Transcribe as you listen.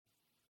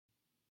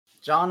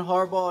John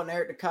Harbaugh and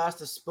Eric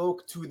DeCosta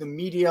spoke to the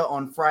media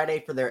on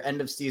Friday for their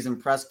end-of-season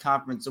press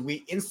conference, so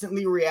we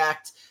instantly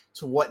react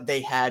to what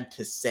they had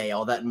to say.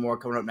 All that and more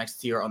coming up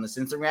next here on this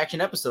Instant Reaction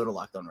episode of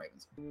Locked On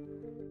Ravens.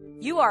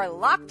 You are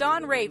Locked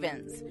On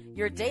Ravens,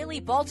 your daily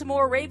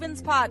Baltimore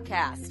Ravens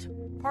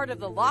podcast, part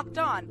of the Locked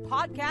On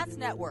Podcast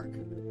Network,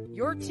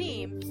 your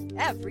team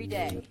every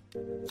day.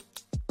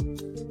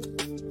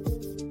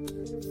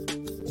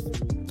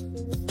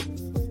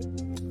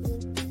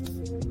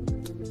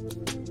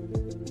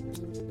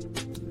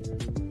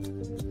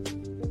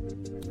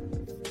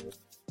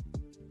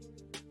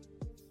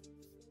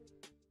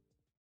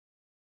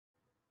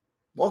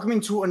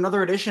 Welcoming to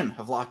another edition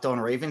of Locked On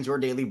Ravens, your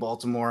daily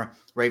Baltimore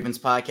Ravens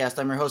podcast.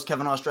 I'm your host,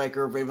 Kevin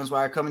Ostreicher of Ravens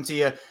Wire, coming to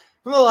you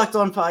from the Locked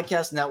On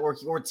Podcast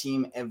Network, your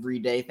team every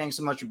day. Thanks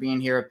so much for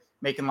being here,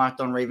 making Locked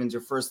On Ravens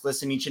your first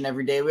listen each and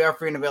every day. We are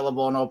free and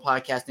available on all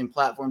podcasting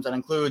platforms. That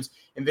includes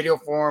in video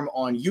form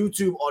on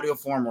YouTube, audio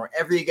form,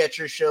 wherever you get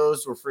your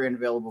shows. We're free and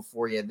available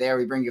for you there.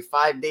 We bring you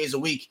 5 days a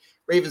week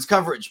Ravens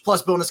coverage,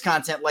 plus bonus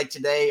content like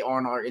today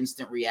on our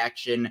Instant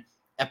Reaction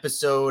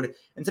episode.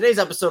 And today's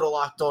episode of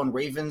Locked On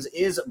Ravens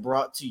is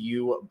brought to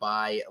you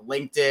by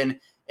LinkedIn.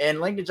 And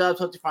LinkedIn Jobs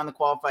helps you find the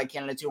qualified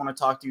candidates you want to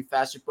talk to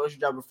faster. Post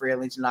your job for free at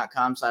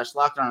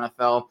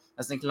linkedin.com/LockedOnNFL.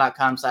 That's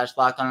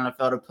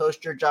linkedin.com/LockedOnNFL to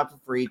post your job for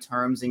free.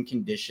 Terms and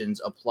conditions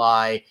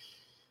apply.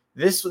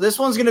 This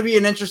one's going to be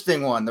an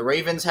interesting one. The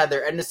Ravens had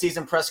their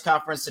end-of-season press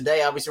conference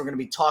today. Obviously, we're going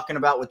to be talking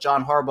about what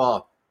John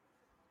Harbaugh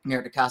and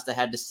Eric DeCosta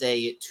had to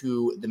say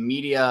to the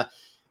media.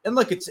 And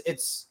look,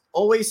 it's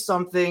always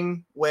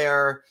something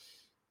where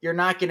you're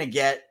not going to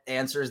get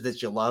answers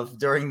that you love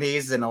during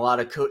these, and a lot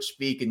of coach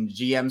speak and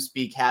GM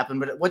speak happen.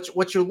 But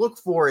what you look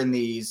for in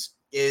these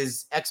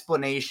is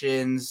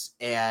explanations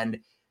and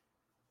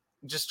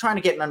just trying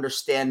to get an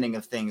understanding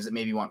of things that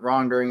maybe went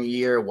wrong during the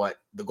year, what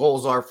the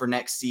goals are for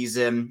next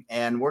season.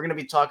 And we're going to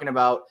be talking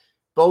about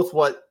both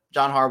what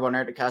John Harbaugh and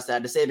Eric DeCosta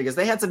had to say, because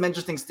they had some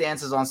interesting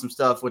stances on some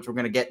stuff, which we're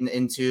going to get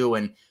into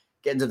and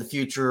get into the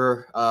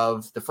future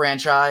of the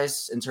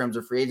franchise in terms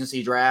of free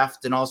agency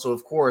draft. And also,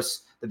 of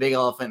course, the big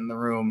elephant in the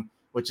room,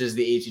 which is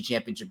the AFC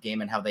Championship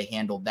game and how they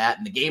handled that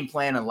and the game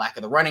plan and lack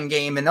of the running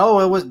game. And it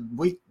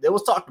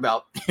was talked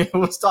about. It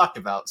was talked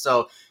about.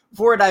 So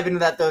before I dive into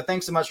that, though,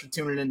 thanks so much for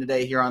tuning in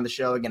today here on the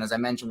show. Again, as I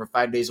mentioned, we're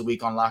 5 days a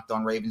week on Locked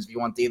On Ravens. If you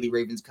want daily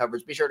Ravens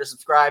coverage, be sure to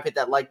subscribe, hit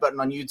that like button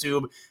on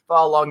YouTube,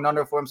 follow along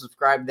Nunder Form,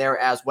 subscribe there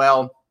as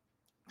well.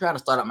 Trying to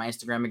start up my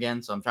Instagram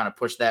again, so I'm trying to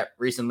push that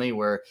recently.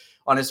 We're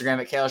on Instagram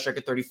at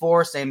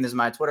KLStricker34, same as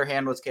my Twitter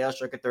handle. It's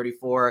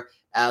KLStricker34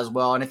 as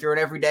well. And if you're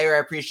an everydayer, I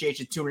appreciate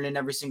you tuning in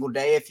every single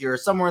day. If you're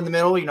somewhere in the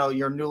middle,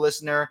 you're a new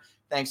listener,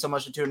 thanks so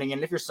much for tuning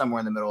in. If you're somewhere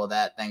in the middle of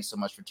that, thanks so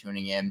much for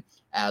tuning in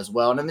as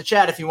well. And in the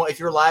chat, if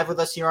you're live with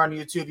us here on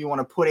YouTube, you want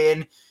to put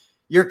in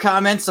your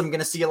comments. I'm going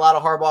to see a lot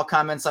of Harbaugh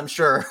comments, I'm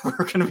sure. We're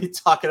going to be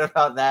talking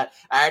about that.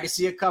 I already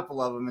see a couple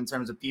of them in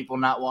terms of people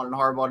not wanting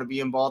Harbaugh to be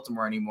in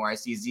Baltimore anymore. I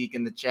see Zeke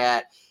in the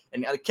chat.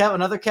 And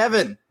another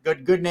Kevin.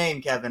 Good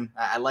name, Kevin.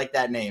 I like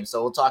that name.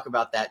 So we'll talk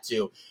about that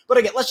too. But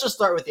again, let's just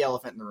start with the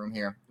elephant in the room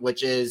here,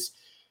 which is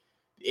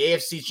the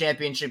AFC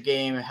Championship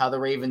game, how the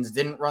Ravens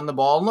didn't run the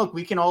ball. And look,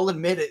 we can all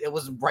admit it. It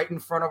was right in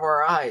front of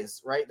our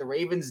eyes, right? The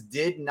Ravens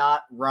did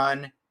not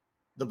run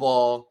the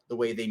ball the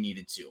way they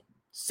needed to.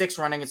 6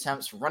 running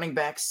attempts for running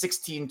back,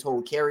 16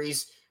 total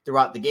carries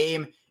throughout the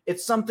game.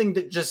 It's something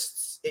that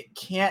it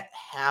can't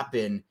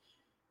happen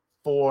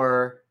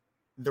for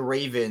the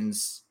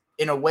Ravens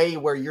in a way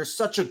where you're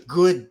such a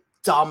good,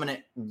 dominant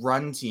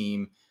run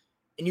team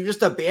and you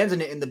just abandon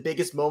it in the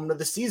biggest moment of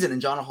the season.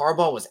 And John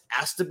Harbaugh was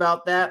asked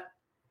about that,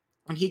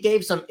 and he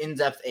gave some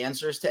in-depth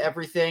answers to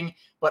everything,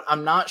 but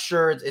I'm not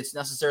sure it's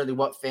necessarily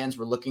what fans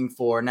were looking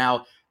for.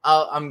 Now,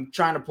 I'm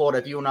trying to pull it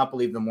up. You will not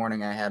believe the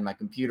morning I had. My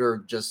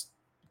computer just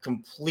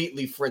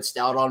completely fritzed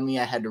out on me.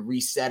 I had to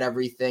reset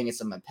everything.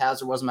 It's my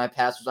password wasn't my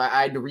password. So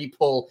I had to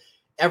re-pull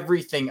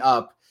everything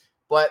up.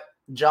 But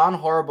John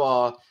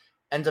Harbaugh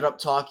ended up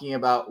talking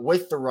about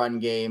with the run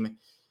game.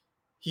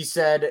 He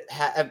said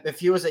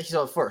he was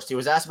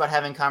asked about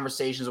having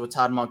conversations with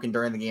Todd Monken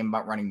during the game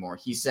about running more.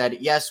 He said,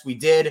 yes, we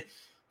did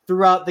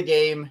throughout the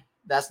game.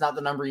 That's not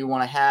the number you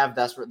want to have.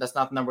 That's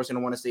not the number we're going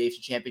to want to see AFC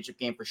Championship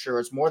game for sure.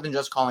 It's more than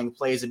just calling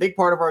plays. A big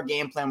part of our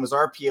game plan was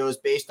RPOs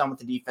based on what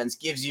the defense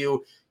gives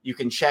you. You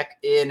can check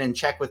in and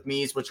check with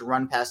me, which are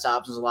run pass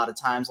options a lot of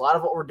times. A lot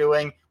of what we're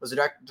doing was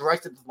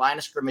directed to the line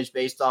of scrimmage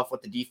based off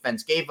what the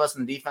defense gave us,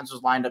 and the defense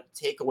was lined up to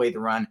take away the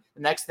run.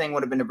 The next thing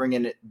would have been to bring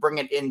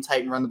it in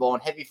tight and run the ball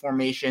in heavy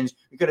formations.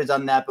 We could have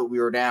done that, but we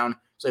were down.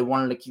 So he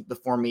wanted to keep the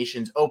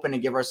formations open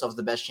and give ourselves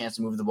the best chance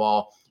to move the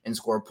ball and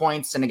score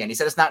points. And again, he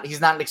said he's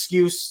not an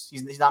excuse.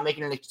 He's not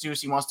making an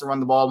excuse. He wants to run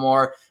the ball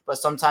more, but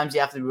sometimes you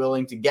have to be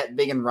willing to get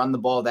big and run the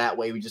ball that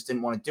way. We just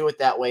didn't want to do it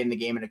that way in the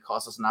game, and it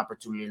cost us an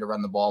opportunity to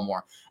run the ball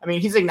more. I mean,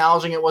 he's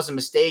acknowledging it was a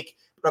mistake,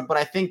 but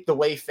I think the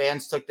way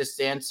fans took this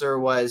answer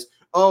was,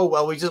 oh,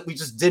 well, we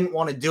just didn't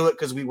want to do it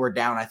because we were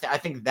down. I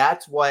think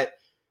that's what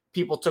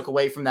people took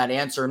away from that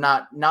answer,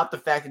 not the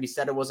fact that he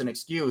said it was an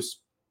excuse.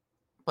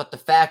 But the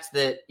fact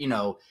that,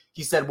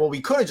 he said, well,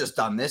 we could have just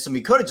done this and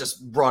we could have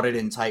just brought it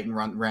in tight and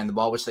ran the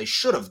ball, which they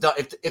should have done.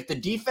 If the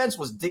defense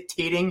was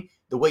dictating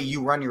the way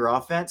you run your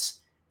offense,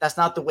 that's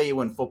not the way you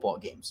win football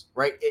games,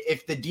 right?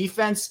 If the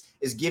defense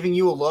is giving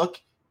you a look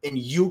and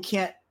you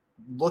can't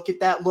look at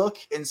that look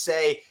and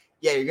say,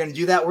 yeah, you're going to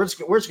do that, we're just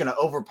going to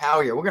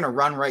overpower you. We're going to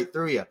run right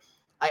through you.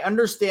 I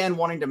understand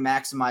wanting to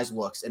maximize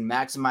looks and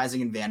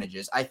maximizing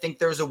advantages. I think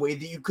there's a way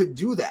that you could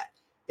do that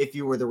if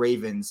you were the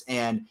Ravens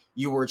and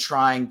you were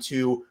trying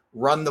to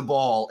run the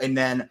ball and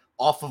then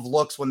off of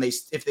looks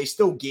if they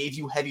still gave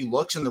you heavy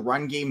looks and the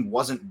run game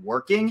wasn't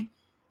working.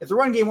 If the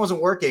run game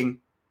wasn't working,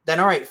 then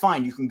all right,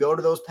 fine. You can go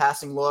to those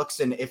passing looks,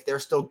 and if they're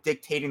still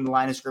dictating the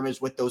line of scrimmage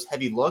with those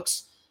heavy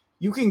looks,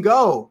 you can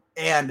go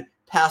and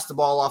pass the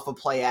ball off of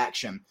play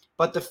action.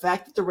 But the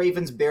fact that the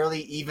Ravens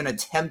barely even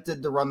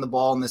attempted to run the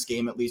ball in this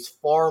game, at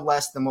least far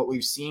less than what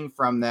we've seen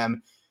from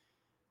them,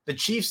 the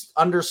Chiefs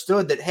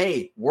understood that,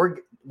 hey,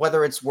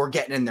 whether it's we're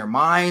getting in their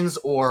minds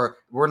or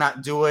we're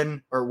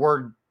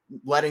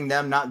letting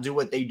them not do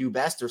what they do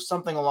best or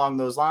something along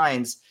those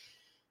lines,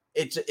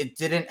 it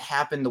didn't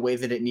happen the way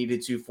that it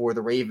needed to for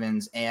the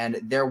Ravens. And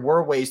there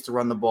were ways to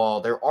run the ball.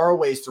 There are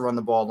ways to run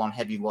the ball on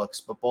heavy looks,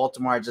 but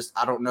Baltimore,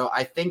 I don't know.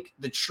 I think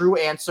the true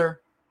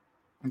answer,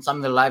 and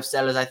something that I've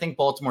said, is I think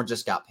Baltimore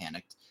just got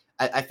panicked.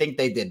 I think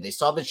they did. They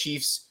saw the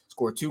Chiefs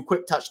score 2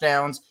 quick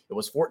touchdowns. It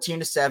was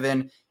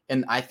 14-7.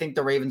 And I think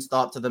the Ravens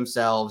thought to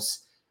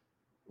themselves,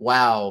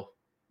 wow,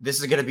 this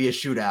is going to be a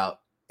shootout.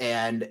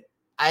 And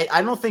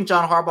I don't think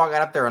John Harbaugh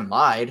got up there and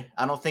lied.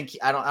 I don't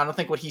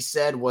think what he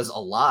said was a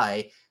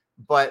lie,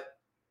 but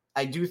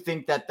I do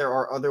think that there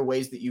are other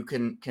ways that you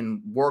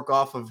can work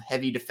off of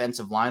heavy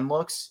defensive line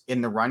looks in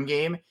the run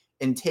game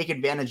and take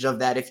advantage of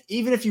that.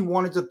 Even if you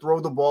wanted to throw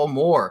the ball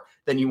more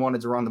than you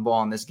wanted to run the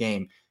ball in this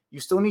game, you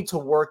still need to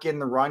work in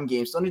the run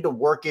game, still need to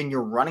work in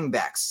your running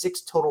backs,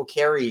 6 total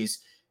carries.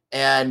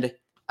 And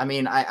I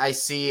mean, I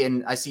see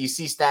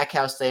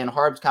Stackhouse saying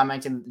Harb's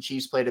commenting that the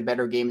Chiefs played a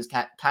better game is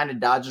kind of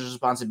dodges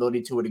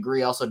responsibility to a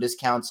degree, also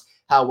discounts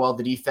how well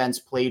the defense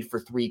played for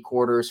 3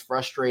 quarters.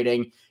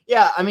 Frustrating.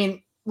 Yeah, I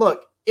mean,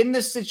 look, in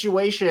this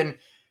situation,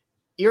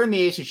 you're in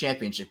the AFC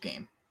Championship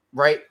game,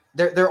 right?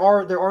 There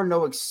are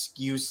no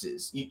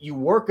excuses. You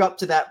work up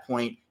to that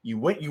point. You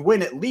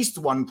win at least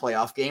 1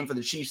 playoff game. For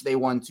the Chiefs, they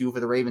won 2. For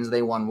the Ravens,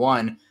 they won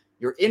 1.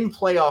 You're in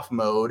playoff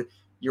mode.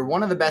 You're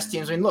one of the best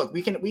teams. I mean, look,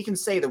 we can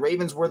say the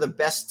Ravens were the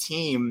best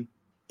team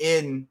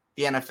in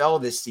the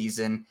NFL this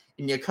season,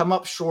 and you come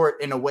up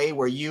short in a way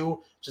where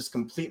you just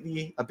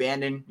completely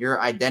abandon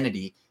your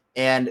identity.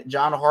 And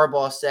John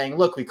Harbaugh saying,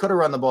 look, we could have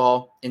run the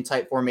ball in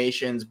tight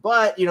formations,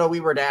 but, we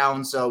were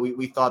down, so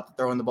we thought that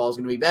throwing the ball was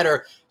going to be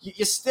better.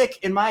 You stick,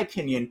 in my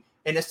opinion,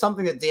 and it's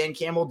something that Dan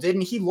Campbell did,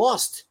 and he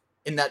lost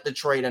in that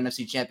Detroit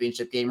NFC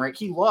Championship game, right?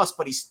 He lost,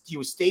 but he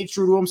stayed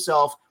true to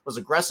himself, was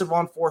aggressive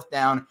on 4th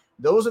down.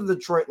 Those are the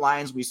Detroit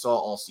Lions we saw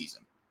all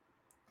season.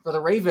 For the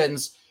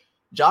Ravens,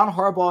 John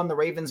Harbaugh and the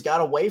Ravens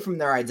got away from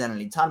their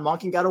identity. Todd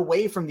Monken got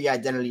away from the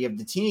identity of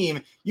the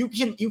team. You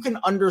can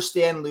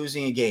understand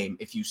losing a game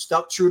if you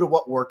stuck true to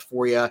what worked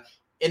for you.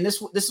 And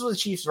this was the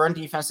Chiefs' run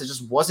defense that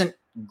just wasn't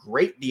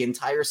great the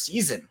entire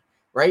season,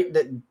 right?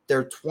 That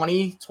they're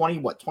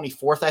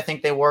 24th, I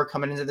think they were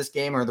coming into this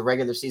game or the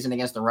regular season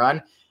against the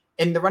run.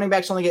 And the running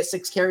backs only get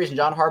 6 carries. And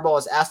John Harbaugh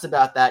was asked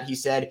about that. He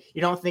said,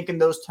 you don't think in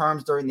those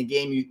terms during the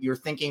game. You're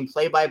thinking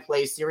play by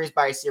play, series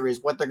by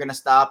series, what they're going to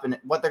stop and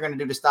what they're going to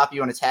do to stop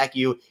you and attack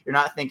you. You're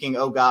not thinking,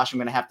 oh gosh, I'm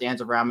going to have to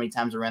answer for how many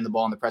times I ran the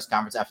ball in the press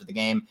conference after the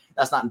game.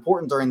 That's not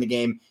important during the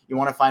game. You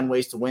want to find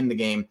ways to win the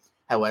game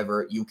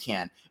however you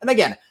can. And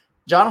again,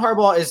 John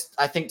Harbaugh is,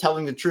 I think,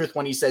 telling the truth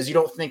when he says you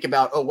don't think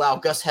about, oh, wow,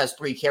 Gus has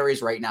 3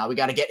 carries right now. We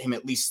got to get him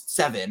at least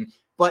 7.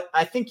 But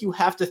I think you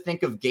have to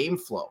think of game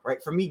flow,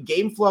 right? For me,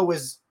 game flow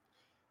is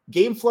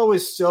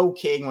so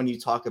king when you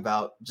talk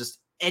about just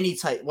any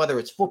type, whether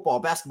it's football,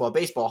 basketball,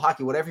 baseball,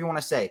 hockey, whatever you want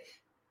to say.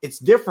 It's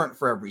different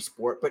for every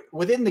sport, but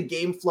within the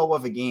game flow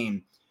of a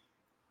game,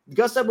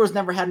 Gus Edwards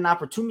never had an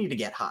opportunity to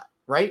get hot,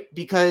 right?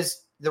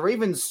 Because the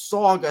Ravens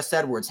saw Gus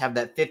Edwards have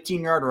that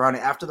 15-yard run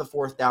after the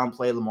 4th down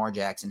play Lamar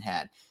Jackson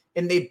had,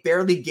 and they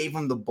barely gave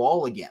him the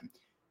ball again.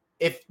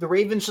 If the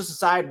Ravens just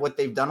decide what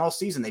they've done all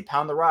season, they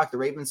pound the rock, the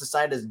Ravens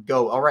decide to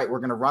go, all right, we're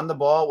going to run the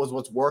ball, was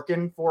what's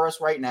working for us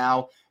right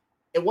now.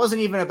 It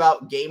wasn't even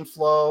about game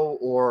flow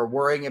or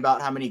worrying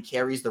about how many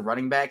carries the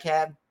running back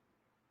had.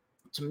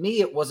 To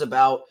me, it was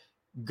about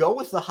go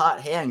with the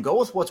hot hand, go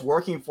with what's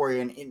working for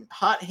you. And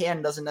hot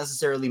hand doesn't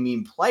necessarily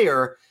mean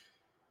player.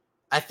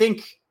 I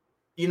think,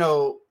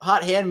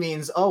 hot hand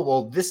means, oh,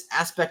 well, this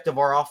aspect of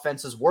our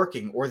offense is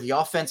working, or the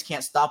offense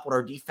can't stop what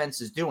our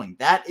defense is doing.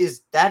 That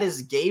is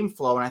game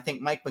flow. And I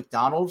think Mike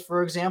McDonald,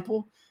 for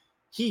example,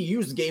 he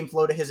used game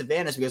flow to his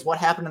advantage because what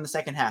happened in the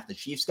second half? The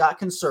Chiefs got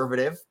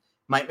conservative.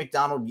 Mike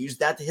McDonald used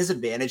that to his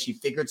advantage. He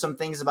figured some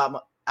things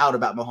out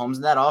about Mahomes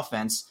and that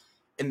offense,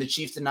 and the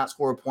Chiefs did not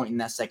score a point in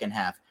that second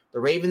half. The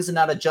Ravens did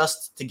not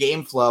adjust to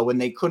game flow when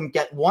they couldn't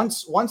get –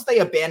 once they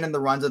abandoned the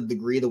runs of the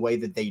degree the way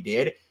that they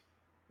did,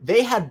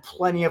 they had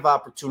plenty of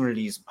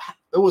opportunities,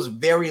 It was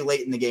very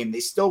late in the game. They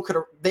still could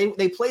have,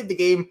 they played the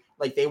game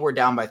like they were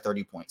down by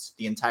 30 points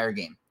the entire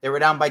game. They were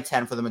down by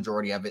 10 for the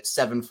majority of it,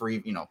 7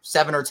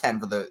 or 10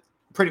 for the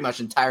pretty much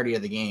entirety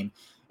of the game.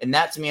 And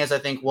that to me is, I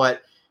think,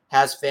 what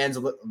has fans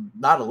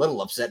not a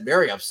little upset,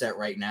 very upset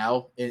right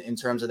now in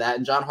terms of that.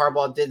 And John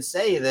Harbaugh did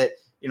say that,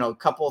 a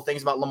couple of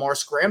things about Lamar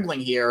scrambling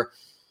here.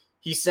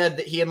 He said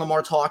that he and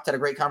Lamar talked, had a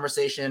great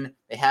conversation.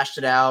 They hashed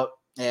it out,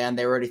 and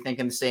they were already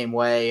thinking the same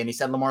way. And he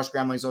said Lamar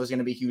scrambling is always going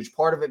to be a huge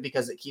part of it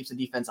because it keeps the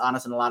defense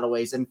honest in a lot of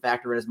ways and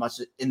factor in as much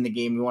in the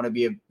game.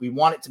 We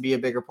want it to be a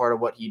bigger part of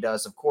what he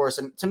does, of course.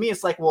 And to me,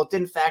 it's like, well, it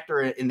didn't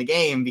factor in the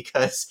game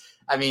because,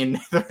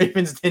 the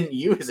Ravens didn't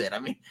use it.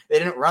 They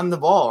didn't run the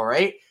ball,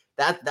 right?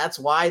 That's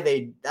why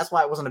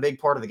it wasn't a big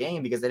part of the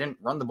game, because they didn't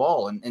run the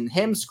ball. And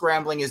him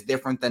scrambling is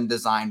different than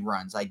designed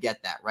runs. I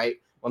get that, right?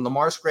 When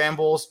Lamar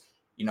scrambles,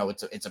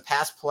 it's a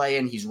pass play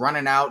and he's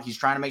running out. He's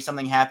trying to make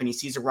something happen. He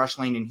sees a rush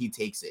lane and he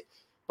takes it.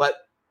 But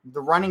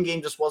the running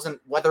game just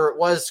wasn't, whether it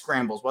was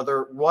scrambles,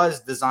 whether it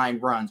was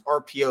designed runs,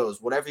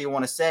 RPOs, whatever you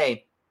want to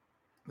say,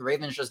 the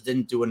Ravens just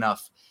didn't do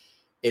enough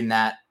in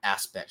that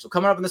aspect. So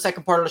coming up in the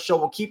second part of the show,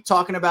 we'll keep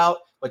talking about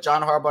what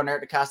John Harbaugh and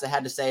Eric DeCosta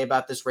had to say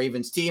about this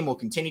Ravens team. We'll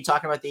continue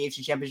talking about the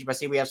AFC Championship. I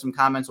see we have some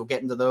comments. We'll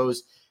get into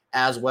those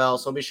as well.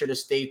 So be sure to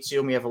stay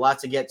tuned. We have a lot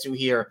to get to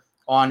here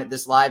on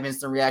this live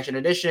instant reaction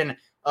edition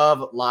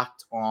of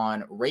Locked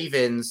On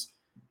Ravens.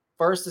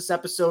 First, this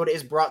episode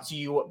is brought to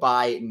you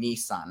by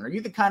Nissan. Are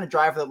you the kind of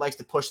driver that likes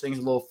to push things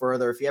a little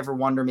further? If you ever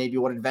wonder maybe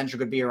what adventure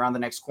could be around the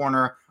next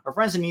corner, our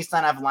friends at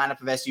Nissan have a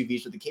lineup of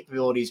SUVs with the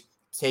capabilities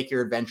to take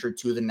your adventure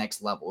to the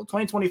next level. The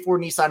 2024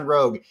 Nissan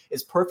Rogue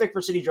is perfect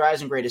for city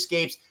drives and great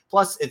escapes.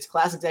 Plus, its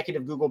class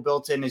executive Google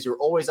built-in is your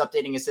always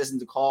updating assistant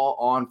to call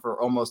on for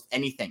almost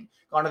anything.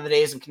 Gone are the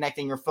days of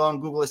connecting your phone,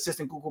 Google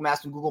Assistant, Google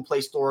Maps, and Google Play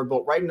Store,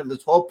 built right into the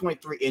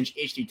 12.3-inch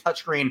HD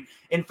touchscreen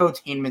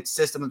infotainment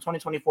system. The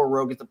 2024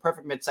 Rogue is the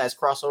perfect midsize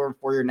crossover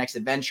for your next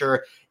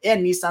adventure.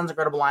 And Nissan's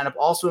incredible lineup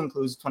also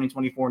includes the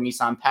 2024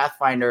 Nissan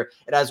Pathfinder.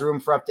 It has room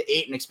for up to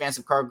 8 and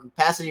expansive cargo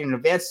capacity and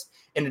advanced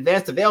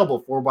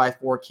available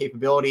 4x4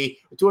 capability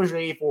with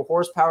 284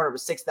 horsepower and over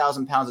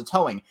 6,000 pounds of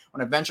towing.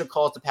 When adventure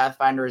calls, the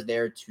Pathfinder is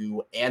there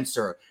to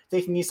answer.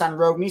 Take the Nissan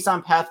Rogue,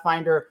 Nissan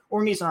Pathfinder,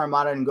 or Nissan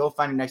Armada and go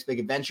find your next big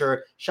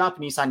adventure. Shop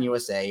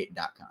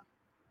NissanUSA.com.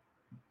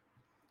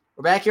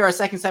 We're back here, our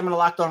second segment of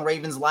Locked On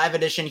Ravens live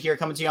edition here,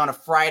 coming to you on a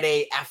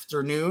Friday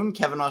afternoon.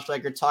 Kevin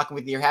Oestreicher talking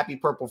with you. Happy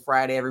Purple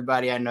Friday,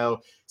 everybody. I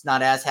know it's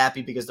not as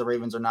happy because the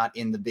Ravens are not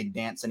in the big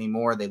dance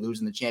anymore. They lose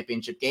in the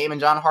championship game.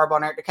 And John Harbaugh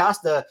and Eric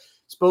DeCosta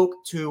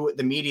spoke to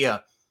the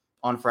media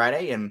on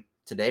Friday. And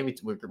today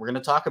we're going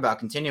to talk about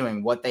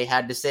continuing what they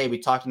had to say. We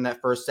talked in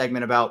that first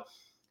segment about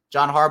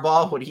John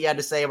Harbaugh, what he had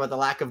to say about the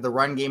lack of the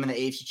run game in the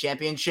AFC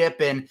Championship.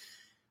 And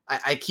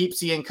I keep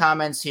seeing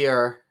comments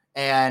here.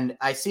 And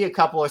I see a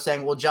couple are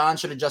saying, well, John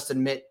should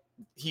admit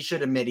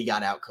he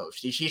got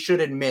out-coached. He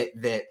should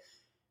admit that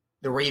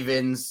the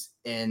Ravens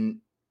and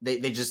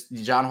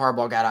John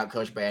Harbaugh got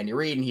out-coached by Andy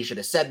Reid, and he should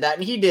have said that.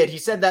 And he did. He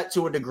said that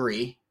to a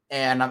degree.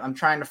 And I'm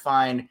trying to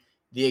find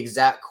the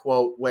exact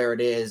quote where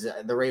it is.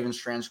 The Ravens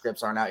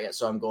transcripts aren't out yet,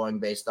 so I'm going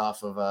based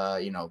off of,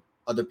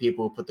 other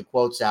people who put the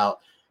quotes out.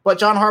 But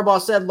John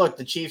Harbaugh said, look,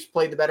 the Chiefs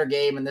played the better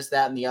game and this,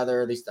 that, and the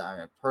other. At least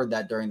I heard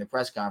that during the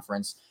press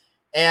conference.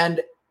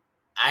 And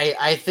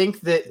I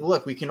think that,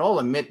 look, we can all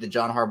admit that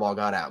John Harbaugh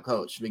got out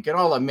coached. We can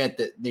all admit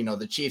that,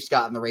 the Chiefs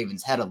got in the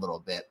Ravens' head a little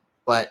bit.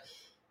 But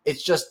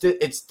it's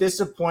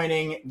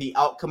disappointing, the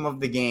outcome of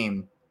the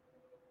game.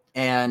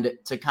 And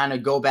to kind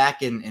of go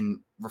back and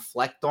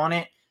reflect on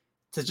it,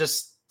 to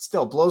just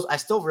still blows. I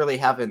still really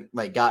haven't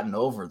gotten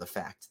over the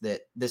fact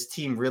that this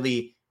team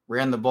really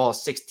ran the ball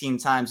 16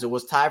 times. It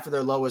was tied for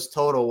their lowest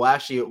total. Well,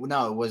 actually,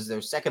 no, it was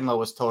their second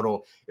lowest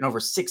total in over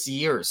 6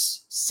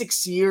 years.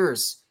 6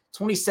 years.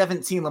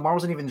 2017, Lamar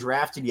wasn't even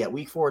drafted yet.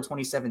 Week 4 of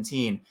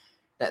 2017,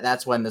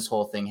 that's when this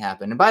whole thing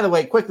happened. And by the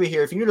way, quickly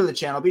here, if you're new to the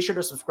channel, be sure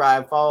to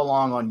subscribe, follow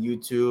along on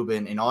YouTube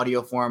and in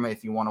audio form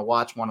if you want to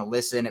watch, want to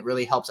listen. It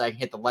really helps. I can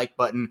hit the like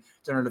button,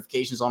 turn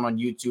notifications on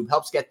YouTube.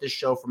 Helps get this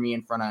show for me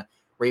in front of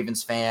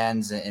Ravens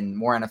fans and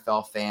more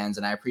NFL fans,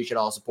 and I appreciate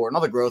all the support and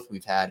all the growth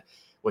we've had,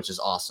 which is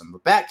awesome.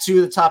 But back to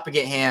the topic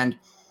at hand.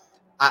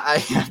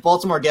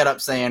 Baltimore Get Up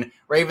saying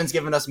Ravens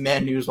giving us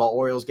man news while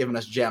Orioles giving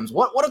us gems.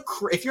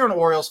 If you're an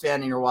Orioles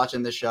fan and you're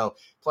watching this show,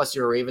 plus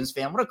you're a Ravens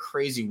fan, what a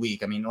crazy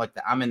week.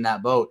 I'm in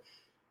that boat.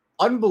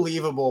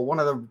 Unbelievable. One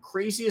of the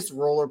craziest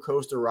roller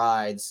coaster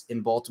rides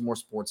in Baltimore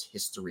sports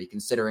history,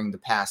 considering the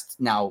past.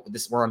 Now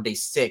we're on day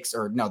 6,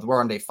 or no,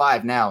 we're on day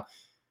 5 now.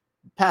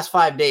 Past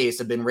 5 days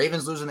have been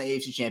Ravens losing the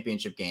AFC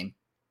Championship game.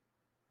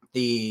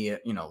 They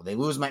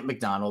lose Mike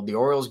McDonald. The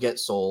Orioles get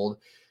sold.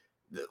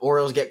 The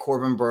Orioles get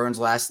Corbin Burns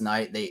last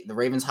night. The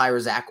Ravens hire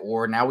Zach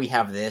Orr. Now we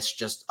have this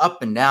just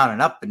up and down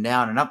and up and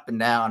down and up and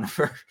down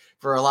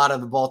for a lot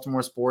of the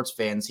Baltimore sports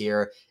fans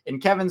here.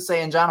 And Kevin's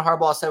saying John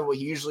Harbaugh said what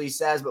he usually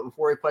says, but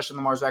before he questioned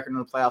Lamar's record in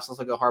the playoffs, let's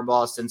look at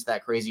Harbaugh since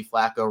that crazy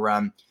Flacco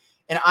run.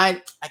 And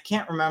I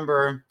can't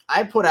remember.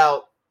 I put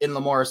out in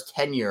Lamar's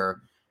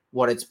tenure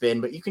what it's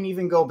been, but you can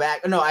even go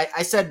back. No,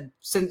 I said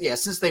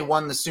since they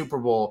won the Super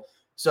Bowl,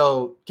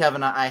 So,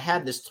 Kevin, I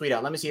had this tweet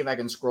out. Let me see if I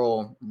can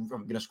scroll. I'm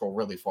going to scroll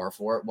really far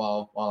for it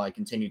while I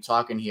continue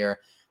talking here.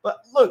 But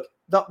look,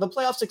 the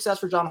playoff success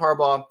for John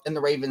Harbaugh and the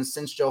Ravens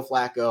since Joe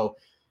Flacco,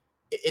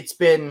 it's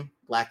been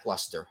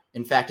lackluster.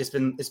 In fact, it's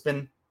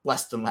been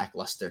less than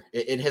lackluster.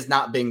 It has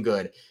not been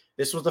good.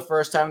 This was the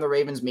first time the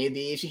Ravens made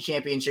the AFC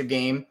Championship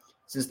game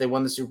since they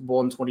won the Super Bowl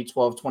in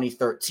 2012,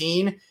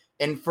 2013.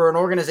 And for an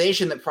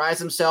organization that prides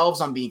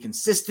themselves on being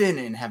consistent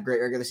and have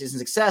great regular season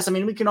success, I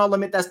mean, we can all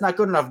admit that's not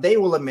good enough. They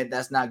will admit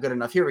that's not good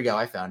enough. Here we go.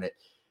 I found it.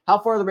 How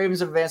far the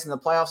Ravens have advanced in the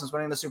playoffs since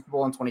winning the Super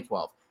Bowl in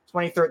 2012.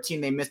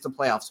 2013, they missed the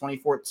playoffs.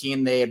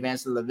 2014, they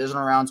advanced to the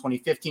divisional round.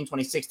 2015,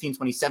 2016,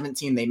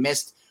 2017, they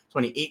missed.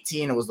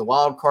 2018, it was the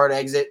wild card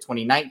exit.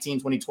 2019,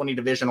 2020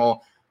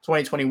 divisional.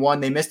 2021,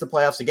 they missed the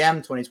playoffs again.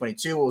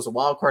 2022, it was a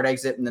wild card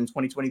exit. And then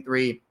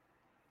 2023,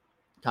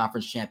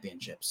 conference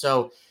championship.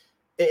 So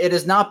it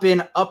has not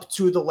been up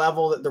to the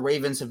level that the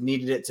Ravens have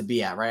needed it to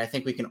be at, right? I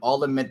think we can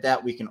all admit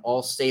that. We can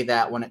all say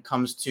that when it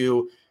comes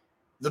to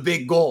the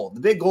big goal.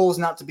 The big goal is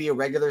not to be a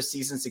regular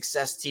season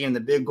success team. The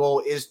big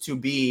goal is to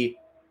be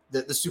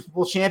the Super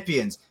Bowl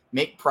champions,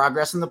 make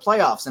progress in the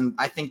playoffs. And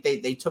I think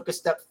they took a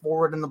step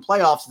forward in the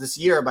playoffs this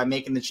year by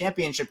making the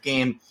championship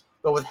game.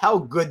 But with how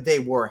good they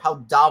were, how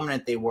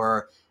dominant they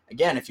were,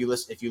 again, if you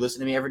listen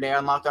to me every day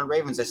on Locked On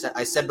Ravens,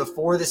 I said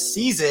before this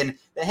season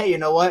that, hey, you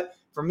know what?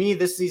 For me,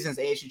 this season's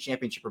AFC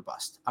Championship or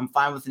bust. I'm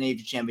fine with an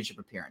AFC Championship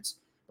appearance.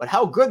 But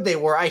how good they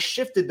were, I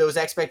shifted those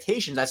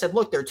expectations. I said,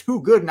 look, they're too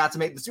good not to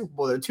make the Super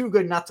Bowl. They're too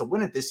good not to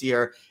win it this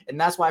year.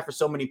 And that's why for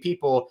so many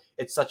people,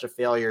 it's such a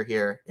failure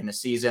here in a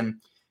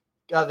season.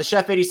 The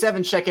Chef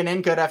 87 checking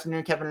in. Good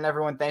afternoon, Kevin and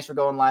everyone. Thanks for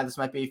going live. This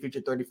might be a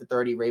future 30 for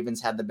 30. Ravens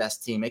had the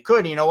best team. It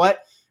could. You know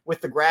what?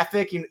 With the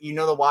graphic, you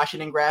know the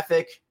Washington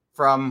graphic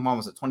from, when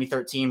was it,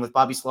 2013 with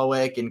Bobby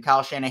Slowick and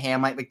Kyle Shanahan,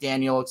 Mike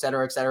McDaniel, et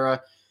cetera, et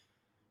cetera.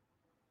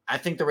 I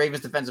think the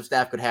Ravens defensive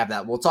staff could have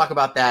that. We'll talk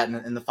about that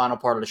in the final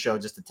part of the show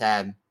just a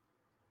tad.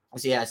 I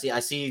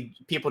see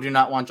people do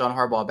not want John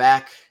Harbaugh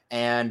back.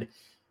 And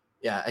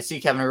yeah, I see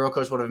Kevin, a real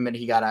coach, would have admitted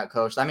he got out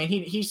coached. I mean,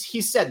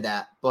 he said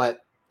that,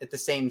 but at the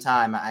same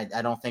time,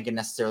 I don't think it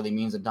necessarily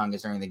means that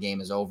Dungus during the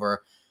game is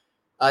over.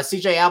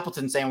 CJ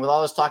Appleton saying, with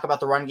all this talk about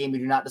the run game, we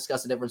do not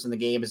discuss the difference in the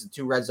game. Is the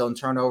 2 red zone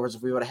turnovers.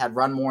 If we would have had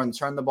run more and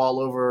turned the ball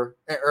over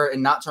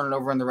and not turn it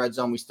over in the red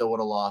zone, we still would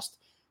have lost.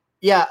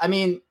 Yeah, I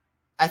mean,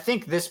 I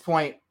think this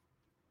point,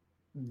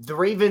 the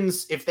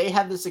Ravens, if they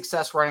had the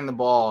success running the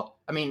ball,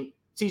 I mean,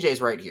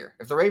 CJ's right here.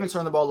 If the Ravens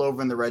turn the ball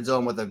over in the red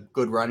zone with a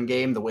good run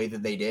game, the way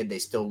that they did, they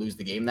still lose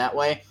the game that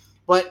way.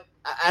 But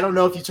I don't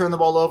know if you turn the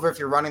ball over, if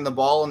you're running the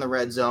ball in the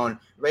red zone.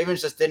 The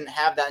Ravens just didn't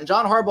have that. And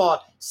John Harbaugh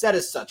said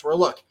as such, where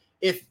look,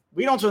 if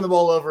we don't turn the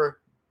ball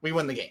over, we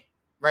win the game,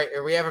 right?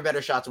 Or we have a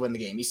better shot to win the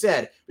game. He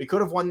said we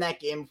could have won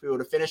that game if we would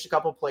have finished a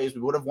couple plays.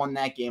 We would have won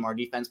that game. Our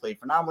defense played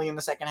phenomenally in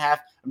the second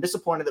half. I'm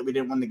disappointed that we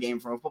didn't win the game.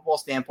 From a football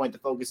standpoint, the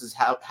focus is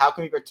how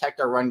can we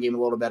protect our run game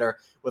a little better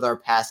with our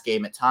pass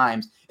game at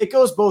times. It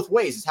goes both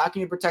ways. It's how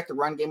can you protect the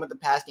run game with the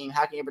pass game?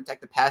 How can you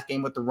protect the pass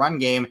game with the run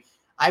game?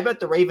 I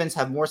bet the Ravens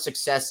have more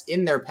success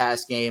in their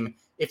pass game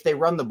if they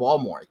run the ball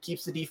more. It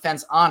keeps the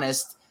defense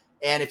honest.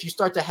 And if you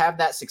start to have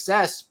that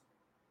success,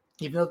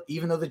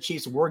 even though the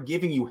Chiefs were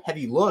giving you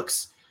heavy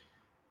looks,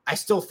 I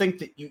still think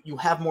that you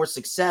have more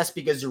success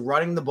because you're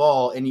running the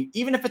ball. And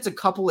even if it's a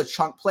couple of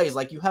chunk plays,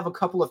 like you have a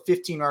couple of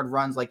 15-yard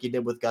runs like you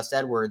did with Gus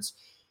Edwards,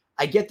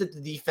 I get that the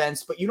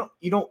defense, but you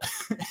don't,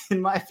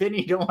 in my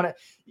opinion, you don't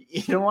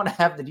want to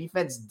have the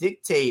defense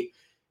dictate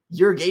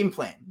your game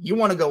plan. You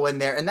want to go in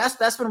there, and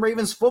that's been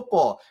Ravens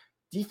football.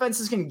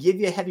 Defenses can give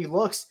you heavy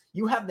looks.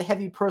 You have the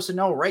heavy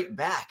personnel right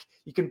back.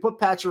 You can put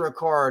Patrick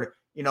Ricard,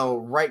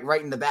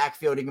 right in the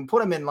backfield. You can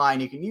put him in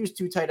line. You can use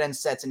 2 tight end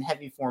sets and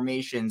heavy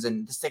formations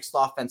and the 6th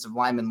offensive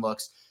lineman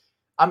looks.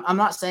 I'm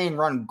not saying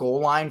run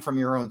goal line from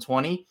your own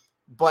 20,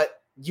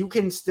 but you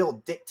can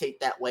still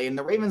dictate that way. And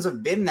the Ravens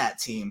have been that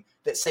team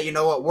that say, you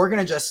know what, we're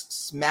going to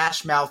just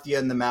smash mouth you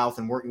in the mouth,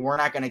 and we're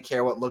not going to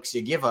care what looks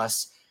you give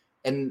us.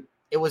 And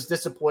it was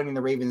disappointing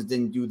the Ravens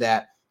didn't do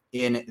that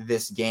in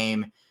this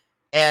game.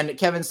 And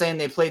Kevin saying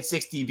they played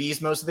 6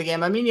 DBs most of the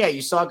game. I mean, yeah,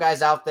 you saw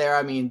guys out there.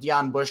 I mean,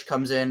 Deion Bush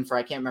comes in for,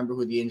 I can't remember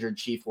who the injured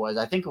Chief was.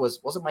 I think was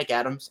it Mike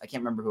Adams? I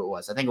can't remember who it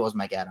was. I think it was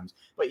Mike Adams.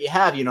 But you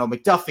have,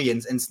 McDuffie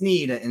and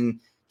Snead and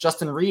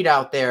Justin Reed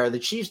out there. The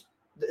Chiefs,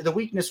 the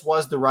weakness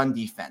was the run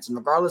defense. And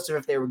regardless of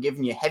if they were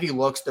giving you heavy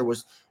looks,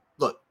 the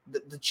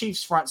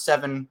Chiefs front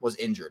 7 was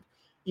injured.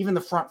 Even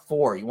the front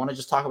 4, you want to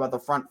just talk about the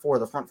front 4.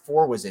 The front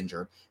 4 was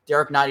injured.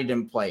 Derek Nottie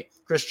didn't play.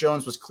 Chris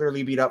Jones was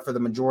clearly beat up for the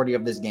majority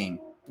of this game.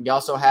 You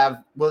also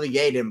have Willie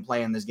Gay didn't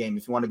play in this game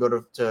if you want to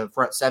go to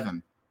front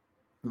 7.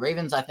 The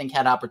Ravens, I think,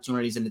 had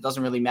opportunities, and it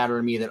doesn't really matter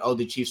to me that,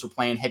 the Chiefs were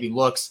playing heavy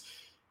looks.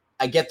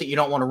 I get that you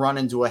don't want to run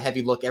into a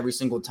heavy look every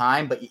single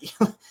time, but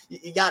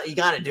you got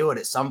to do it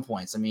at some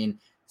points. I mean,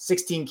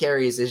 16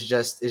 carries is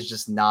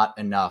just not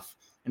enough.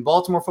 In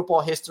Baltimore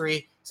football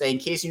history, saying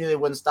Casey knew they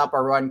wouldn't stop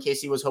our run.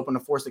 Casey was hoping to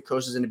force the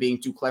coaches into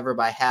being too clever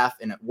by half,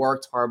 and it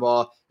worked.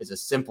 Harbaugh is a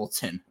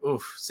simpleton.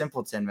 Oof,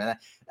 simpleton, man.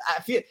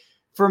 I feel,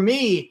 for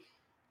me,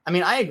 I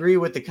mean, I agree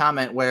with the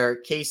comment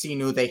where KC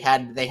knew they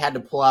had to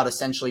pull out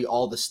essentially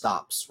all the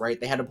stops, right?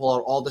 They had to pull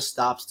out all the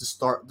stops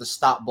to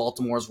stop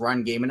Baltimore's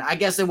run game, and I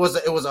guess it was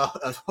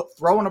a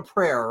throw in a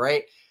prayer,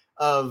 right?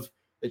 Of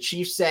the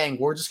Chiefs saying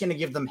we're just going to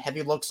give them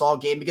heavy looks all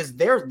game because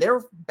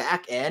their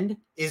back end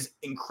is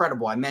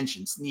incredible. I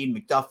mentioned Snead,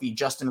 McDuffie,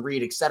 Justin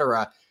Reed,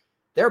 etc.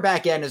 Their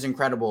back end is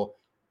incredible,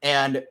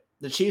 and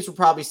the Chiefs were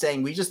probably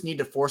saying, we just need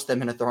to force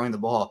them into throwing the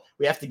ball.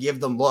 We have to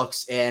give them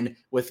looks. And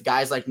with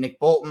guys like Nick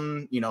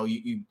Bolton,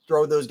 you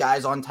throw those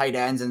guys on tight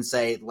ends and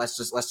say, let's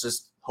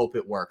just hope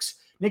it works.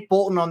 Nick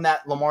Bolton on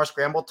that Lamar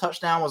scramble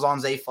touchdown was on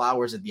Zay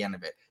Flowers at the end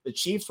of it. The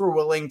Chiefs were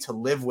willing to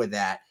live with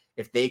that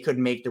if they could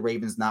make the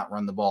Ravens not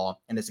run the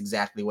ball. And it's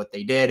exactly what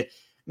they did.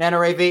 Nana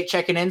Ray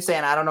checking in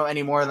saying, I don't know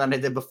any more than I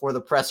did before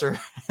the presser,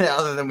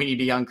 other than we need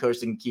a young coach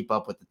that can keep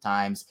up with the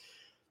times.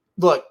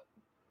 Look,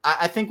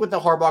 I think with the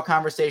Harbaugh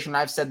conversation,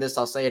 I've said this,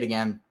 I'll say it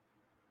again.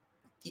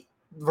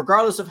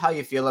 Regardless of how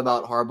you feel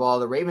about Harbaugh,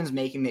 the Ravens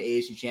making the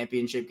AFC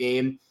Championship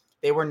game,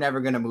 they were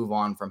never going to move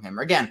on from him.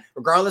 Again,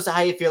 regardless of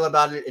how you feel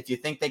about it, if you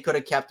think they could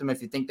have kept him,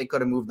 if you think they could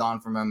have moved on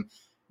from him,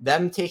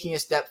 them taking a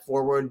step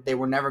forward, they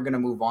were never going to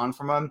move on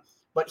from him.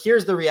 But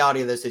here's the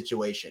reality of the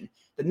situation.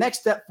 The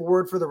next step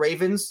forward for the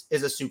Ravens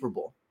is a Super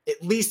Bowl,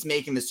 at least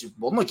making the Super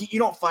Bowl. And look, you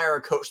don't fire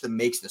a coach that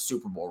makes the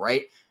Super Bowl,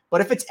 right?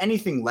 But if it's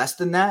anything less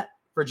than that,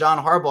 for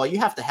John Harbaugh, you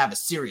have to have a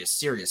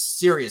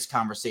serious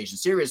conversation,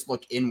 serious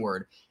look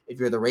inward if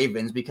you're the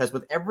Ravens, because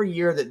with every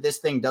year that this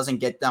thing doesn't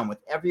get done, with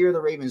every year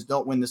the Ravens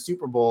don't win the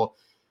Super Bowl,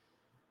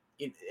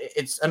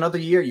 it's another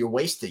year you're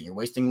wasting. You're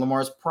wasting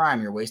Lamar's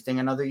prime. You're wasting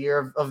another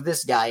year of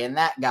this guy and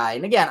that guy.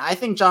 And again, I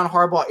think John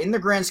Harbaugh, in the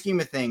grand scheme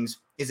of things,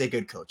 is a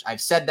good coach.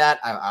 I've said that.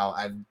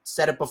 I've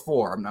said it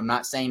before. I'm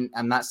not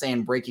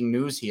saying breaking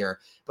news here,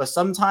 but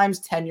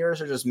sometimes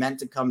tenures are just meant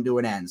to come to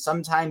an end.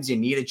 Sometimes you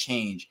need a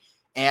change.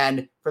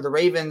 And for the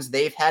Ravens,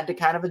 they've had to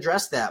kind of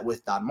address that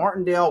with Don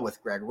Martindale,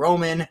 with Greg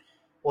Roman.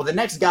 Well, the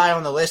next guy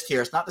on the list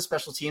here, it's not the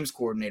special teams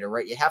coordinator,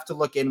 right? You have to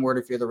look inward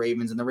if you're the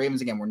Ravens. And the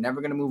Ravens, again, we're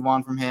never going to move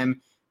on from him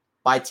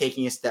by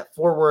taking a step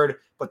forward.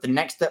 But the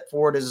next step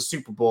forward is a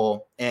Super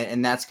Bowl.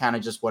 And that's kind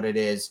of just what it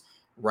is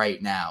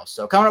right now.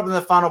 So coming up in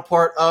the final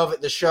part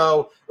of the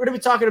show, we're going to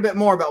be talking a bit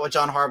more about what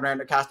John Harbaugh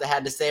and DeCosta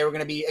had to say. We're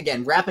going to be,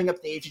 again, wrapping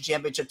up the AFC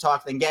Championship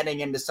talk, then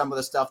getting into some of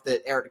the stuff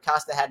that Eric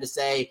DeCosta had to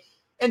say,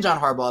 and John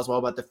Harbaugh as well,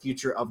 about the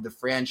future of the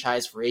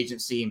franchise, free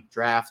agency,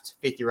 draft,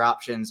 fifth-year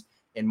options,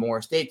 and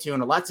more. Stay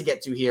tuned. A lot to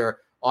get to here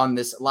on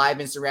this live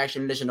instant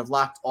reaction edition of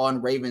Locked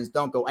On Ravens.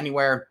 Don't go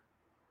anywhere.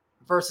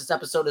 First, this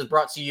episode is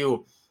brought to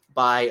you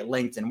by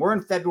LinkedIn. We're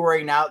in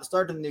February now. At the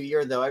start of the new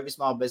year, though, every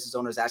small business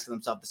owner is asking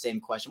themselves the same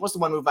question. What's the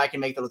one move I can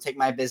make that will take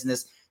my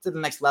business to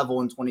the next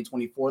level in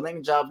 2024?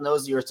 LinkedIn Jobs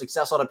knows your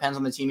success all depends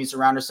on the team you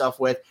surround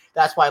yourself with.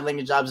 That's why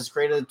LinkedIn Jobs has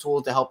created a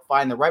tool to help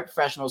find the right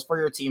professionals for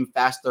your team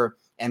faster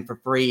and for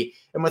free.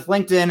 And with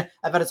LinkedIn,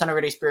 I've had a ton of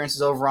great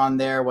experiences over on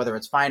there, whether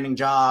it's finding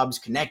jobs,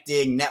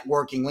 connecting,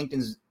 networking.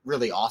 LinkedIn's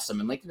really awesome.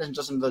 And LinkedIn isn't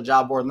just another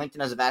job board.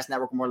 LinkedIn has a vast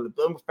network of more than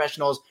billion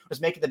professionals,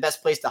 which make it the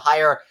best place to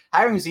hire.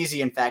 Hiring is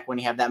easy, in fact, when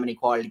you have that many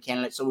quality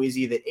candidates. So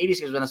easy that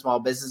 86% of small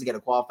businesses get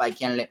a qualified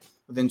candidate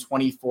within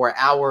 24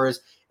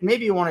 hours. And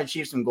maybe you want to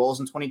achieve some goals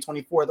in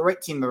 2024. The right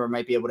team member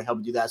might be able to help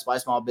you do that. That's why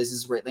small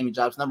businesses rate LinkedIn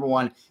Jobs number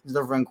one is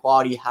delivering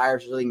quality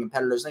hires to leading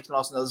competitors. LinkedIn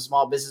also knows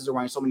small businesses are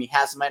wearing so many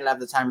hats and might not have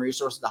the time and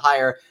resources to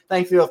hire.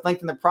 Thankfully, with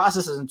LinkedIn, the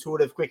process is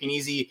intuitive, quick, and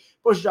easy.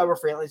 Post your job for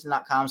free at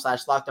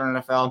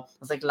LinkedIn.com/LockedOnNFL.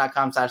 That's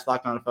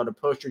LinkedIn.com/LockedOnNFL to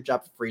post your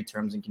job for free.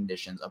 Terms and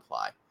conditions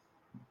apply.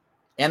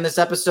 And this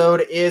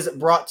episode is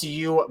brought to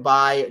you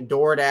by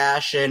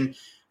DoorDash. And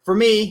for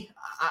me,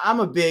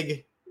 I'm a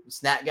big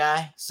snack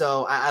guy,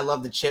 so I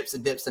love the chips, the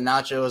dips, the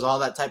nachos, all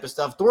that type of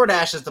stuff.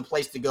 DoorDash is the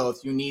place to go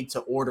if you need to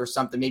order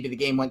something. Maybe the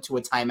game went to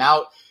a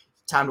timeout,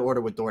 time to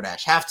order with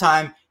DoorDash.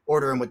 Halftime,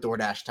 order in with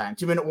DoorDash time.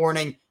 2-minute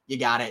warning, you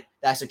got it.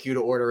 That's the cue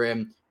to order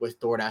in with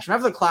DoorDash.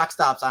 Whenever the clock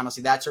stops,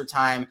 honestly, that's your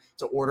time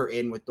to order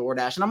in with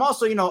DoorDash. And I'm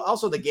also,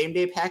 also the game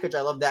day package.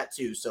 I love that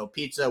too. So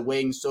pizza,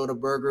 wings, soda,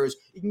 burgers,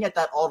 you can get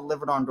that all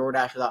delivered on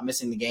DoorDash without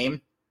missing the game.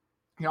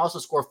 You can also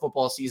score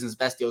football season's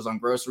best deals on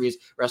groceries,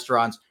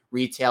 restaurants,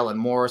 retail, and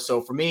more.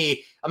 So for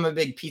me, I'm a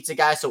big pizza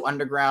guy. So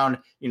Underground,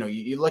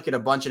 you look at a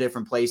bunch of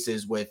different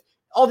places with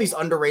all these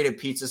underrated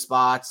pizza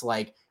spots,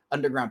 like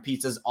Underground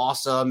Pizza's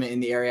awesome in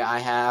the area I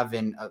have.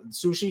 And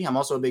sushi, I'm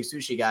also a big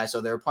sushi guy. So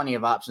there are plenty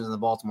of options in the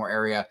Baltimore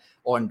area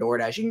on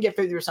DoorDash. You can get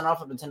 50%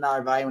 off of the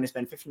 $10 value when you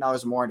spend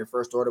 $15 or more on your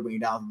first order when you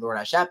download the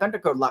DoorDash app. Enter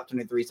code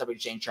LOCK23, subject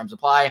to change, terms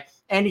apply.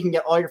 And you can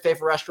get all your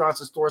favorite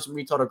restaurants and stores from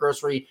retail to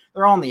grocery.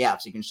 They're all on the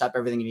app, so you can shop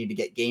everything you need to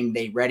get game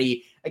day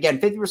ready. Again,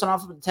 50%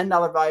 off of the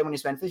 $10 value when you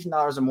spend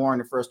 $15 or more on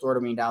your first order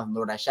when you download the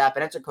DoorDash app.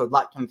 And enter code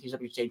LOCK23,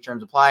 subject to change,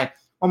 terms apply.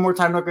 One more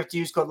time, don't forget to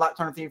use code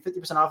LOCK23,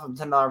 50% off of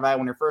the $10 value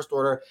when your first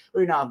order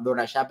when you download the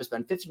DoorDash app and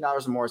spend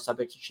 $15 or more,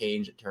 subject to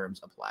change, terms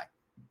apply.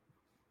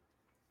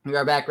 We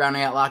are back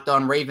rounding out Locked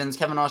On Ravens.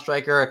 Kevin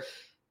Oestreicher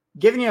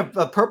giving you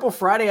a Purple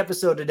Friday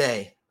episode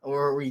today.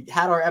 we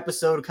had our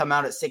episode come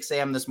out at 6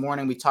 a.m. this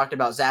morning. We talked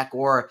about Zach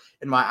Orr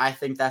and why I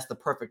think that's the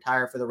perfect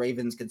hire for the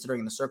Ravens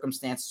considering the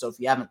circumstances. So if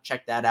you haven't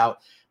checked that out,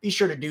 be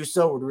sure to do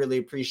so. We'd really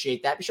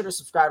appreciate that. Be sure to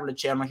subscribe to the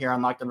channel here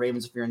on Locked On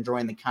Ravens if you're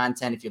enjoying the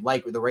content. If you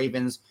like with the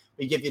Ravens,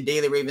 we give you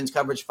daily Ravens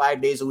coverage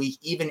 5 days a week,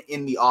 even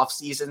in the off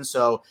season.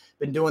 So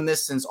been doing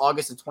this since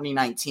August of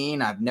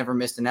 2019. I've never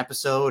missed an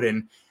episode,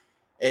 and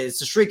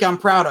it's a streak I'm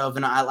proud of,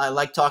 and I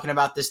like talking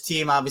about this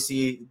team,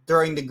 obviously,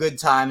 during the good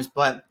times,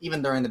 but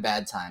even during the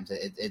bad times.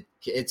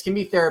 It can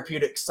be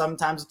therapeutic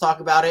sometimes to talk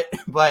about it,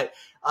 but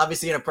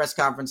obviously in a press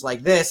conference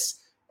like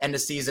this, end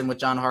of season with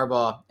John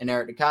Harbaugh and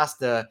Eric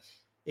DeCosta,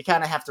 you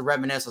kind of have to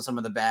reminisce on some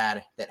of the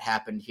bad that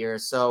happened here.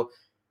 So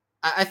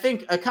I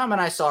think a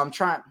comment I saw,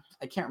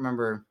 I can't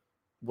remember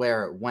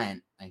where it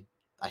went.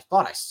 I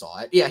thought I saw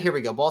it. Yeah, here we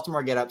go.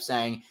 Baltimore get up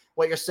saying,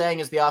 what you're saying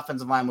is the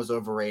offensive line was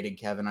overrated,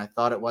 Kevin. I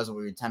thought it was, but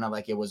we pretended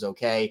like it was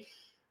okay.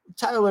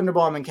 Tyler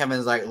Linderbaum and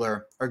Kevin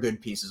Zeitler are good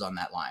pieces on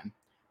that line.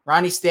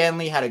 Ronnie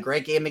Stanley had a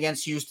great game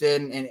against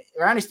Houston, and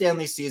Ronnie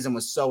Stanley's season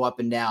was so up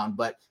and down,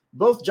 but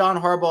both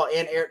John Harbaugh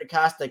and Eric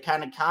DeCosta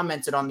kind of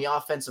commented on the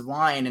offensive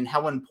line and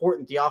how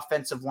important the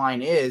offensive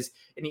line is,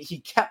 and he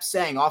kept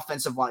saying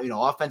offensive line,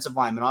 offensive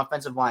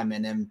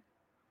lineman, and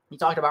he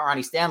talked about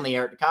Ronnie Stanley,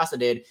 Eric DeCosta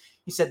did.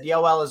 He said the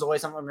OL is always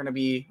something we're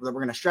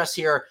going to stress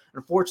here.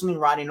 Unfortunately,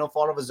 Ronnie, no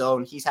fault of his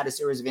own. He's had a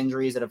series of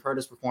injuries that have hurt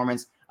his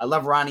performance. I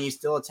love Ronnie. He's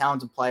still a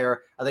talented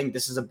player. I think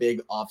this is a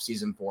big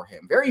offseason for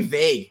him. Very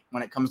vague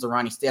when it comes to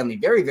Ronnie Stanley.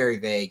 Very, very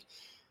vague.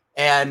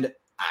 And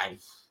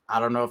I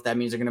don't know if that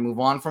means they're going to move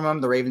on from him.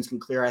 The Ravens can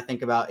clear, I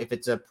think, about, if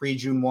it's a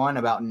pre-June 1,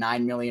 about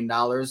 $9 million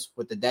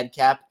with the dead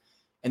cap.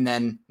 And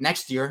then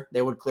next year,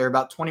 they would clear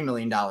about $20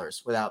 million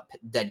without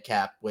dead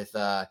cap with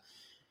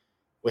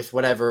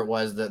whatever it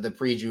was, the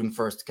pre-June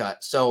 1st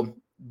cut. So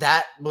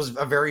that was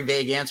a very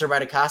vague answer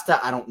by DeCosta.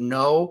 I don't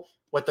know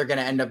what they're going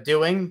to end up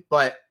doing,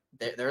 but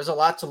there's a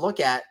lot to look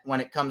at when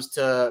it comes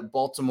to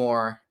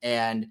Baltimore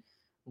and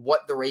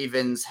what the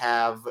Ravens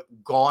have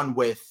gone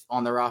with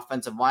on their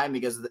offensive line,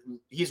 because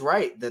he's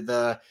right.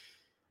 The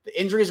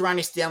injuries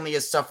Ronnie Stanley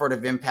has suffered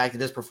have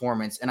impacted his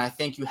performance, and I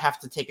think you have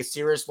to take a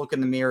serious look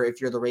in the mirror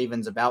if you're the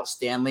Ravens about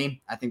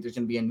Stanley. I think there's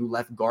going to be a new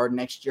left guard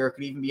next year. It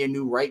could even be a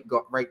new right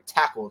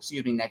tackle,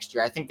 next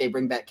year. I think they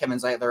bring back Kevin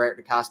Zeitler.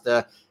 Eric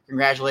DeCosta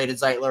congratulated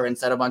Zeitler and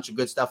said a bunch of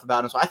good stuff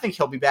about him, so I think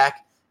he'll be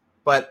back,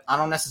 but I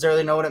don't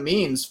necessarily know what it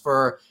means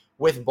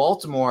with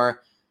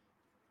Baltimore,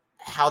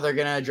 how they're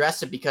going to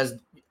address it, because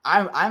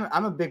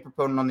I'm a big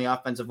proponent on the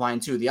offensive line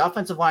too. The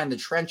offensive line, the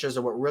trenches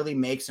are what really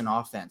makes an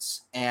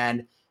offense,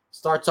 and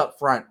starts up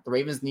front. The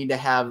Ravens need to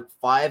have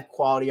 5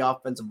 quality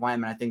offensive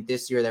linemen. I think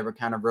this year they were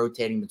kind of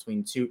rotating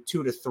between two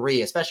to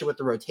three, especially with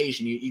the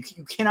rotation. You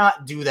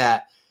cannot do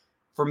that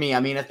for me. I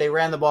mean, if they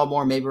ran the ball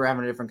more, maybe we're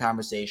having a different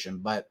conversation,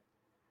 but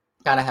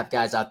gotta have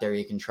guys out there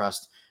you can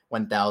trust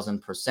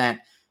 1,000%.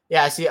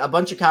 Yeah, I see a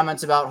bunch of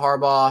comments about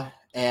Harbaugh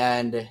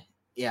and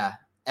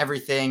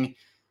everything.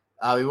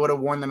 We would have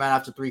worn them out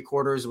after 3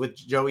 quarters. With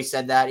Joey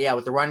said that,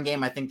 with the run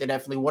game, I think they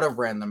definitely would have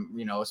ran them,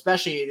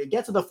 especially to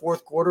get to the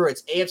 4th quarter.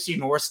 It's AFC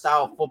North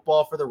style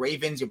football for the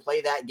Ravens. You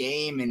play that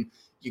game and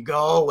you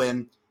go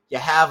and you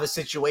have a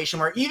situation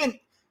where even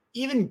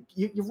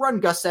you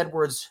run Gus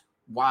Edwards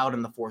wild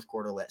in the 4th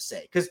quarter, let's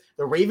say, because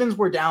the Ravens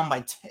were down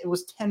by it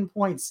was 10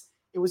 points.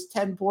 It was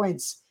 10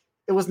 points.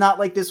 It was not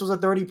like this was a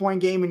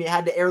 30-point game and you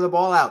had to air the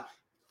ball out.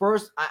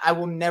 First, I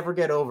will never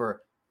get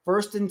over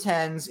 1st and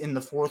 10s in the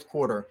 4th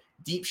quarter.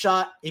 Deep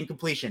shot,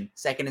 incompletion,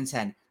 2nd and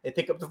 10. They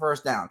pick up the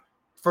first down.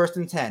 1st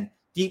and 10.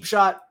 Deep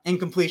shot,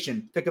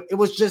 incompletion. Pick up. It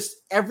was just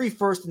every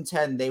 1st and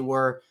 10, they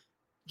were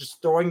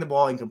just throwing the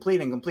ball incomplete.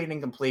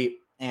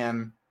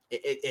 And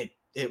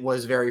it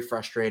was very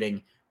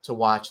frustrating to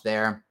watch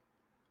there.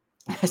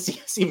 I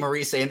see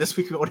Marie saying this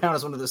week will go down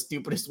as one of the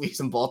stupidest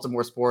weeks in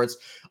Baltimore sports,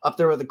 up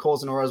there with the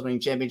Colts and Orioles winning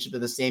championship in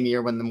the same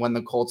year when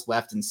the Colts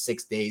left in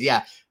 6 days.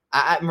 Yeah,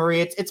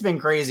 Marie, it's been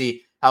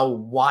crazy how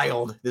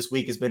wild this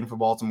week has been for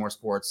Baltimore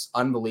sports.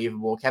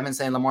 Unbelievable. Kevin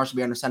saying Lamar should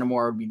be under center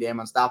more would be damn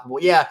unstoppable.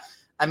 Yeah,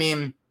 I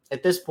mean,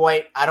 at this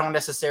point, I don't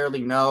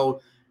necessarily know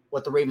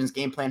what the Ravens'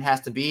 game plan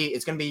has to be.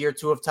 It's going to be year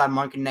 2 of Todd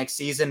Monken next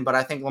season, but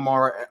I think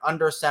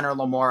under center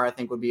Lamar, I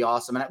think would be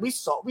awesome. And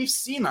we've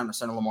seen under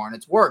center Lamar, and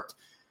it's worked.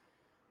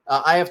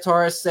 I have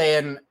Torres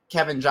saying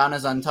Kevin John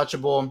is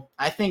untouchable.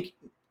 I think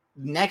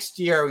next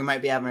year we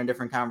might be having a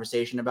different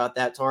conversation about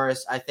that,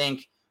 Torres. I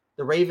think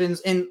the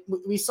Ravens, and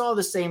we saw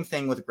the same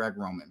thing with Greg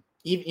Roman.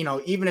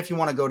 Even if you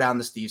want to go down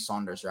the Steve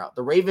Saunders route,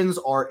 the Ravens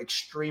are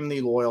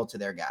extremely loyal to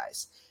their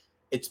guys.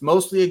 It's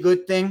mostly a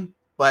good thing,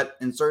 but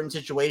in certain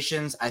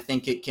situations, I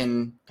think it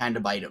can kind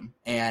of bite them.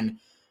 And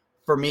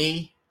for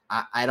me,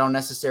 I don't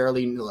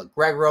necessarily look.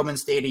 Greg Roman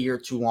stayed a year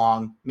too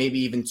long, maybe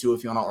even 2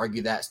 if you want to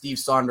argue that. Steve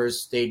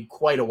Saunders stayed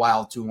quite a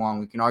while too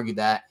long. We can argue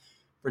that.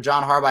 For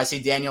John Harbaugh, I see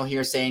Daniel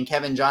here saying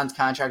Kevin John's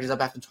contract is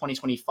up after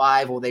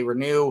 2025. Will they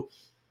renew?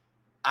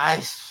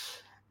 I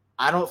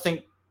don't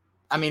think.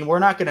 I mean, we're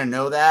not going to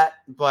know that,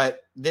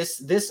 but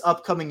this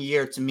upcoming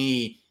year to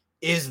me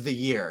is the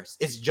year.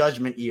 It's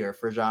judgment year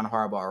for John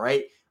Harbaugh,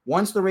 right?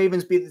 Once the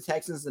Ravens beat the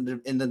Texans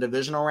in the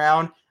divisional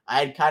round, I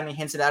had kind of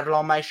hinted at it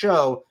on my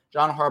show.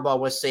 John Harbaugh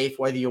was safe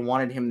whether you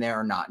wanted him there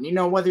or not.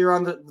 And, whether you're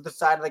on the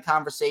side of the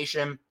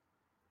conversation,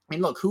 I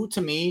mean, look, who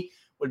to me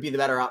would be the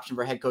better option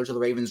for head coach of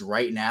the Ravens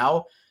right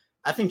now?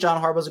 I think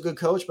John Harbaugh's a good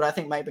coach, but I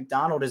think Mike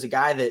Macdonald is a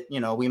guy that,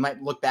 we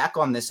might look back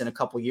on this in a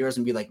couple years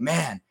and be like,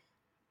 man,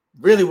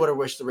 really would have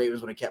wished the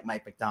Ravens would have kept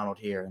Mike Macdonald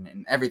here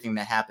and everything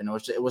that happened.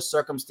 It was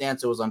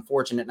circumstance. It was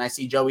unfortunate. And I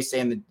see Joey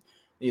saying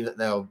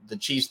the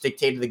Chiefs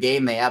dictated the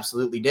game. They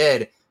absolutely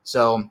did.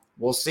 So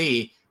we'll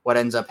see what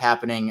ends up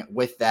happening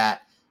with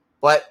that.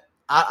 But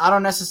I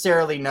don't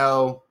necessarily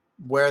know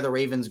where the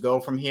Ravens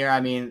go from here.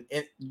 I mean,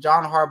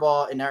 John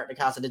Harbaugh and Eric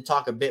DeCosta did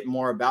talk a bit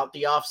more about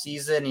the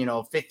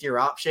offseason, fifth-year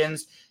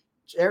options.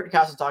 Eric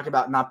DeCosta talked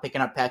about not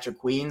picking up Patrick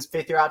Queen's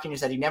fifth-year option. He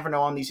said you never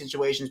know on these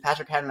situations.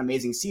 Patrick had an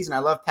amazing season. I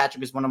love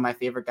Patrick. He's one of my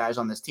favorite guys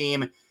on this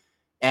team,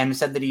 and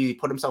said that he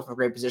put himself in a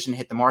great position to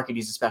hit the market.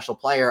 He's a special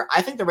player.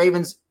 I think the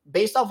Ravens,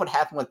 based off what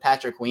happened with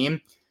Patrick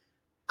Queen,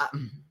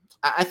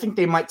 I think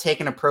they might take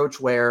an approach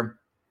where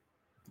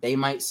they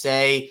might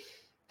say,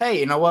 hey,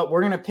 you know what?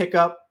 We're going to pick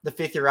up the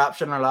fifth-year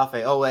option on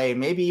Olafe Owe,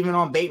 maybe even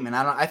on Bateman.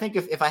 I think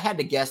if I had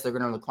to guess, they're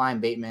going to decline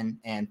Bateman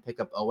and pick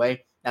up Owe.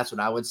 That's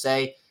what I would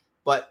say.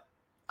 But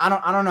I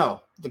don't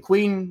know. The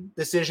Queen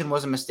decision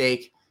was a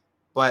mistake,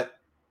 but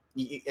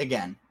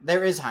again,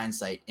 there is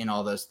hindsight in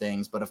all those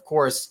things. But of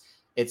course,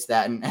 it's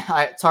that. And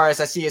Taurus,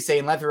 I see you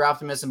saying love your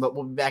optimism, but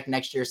we'll be back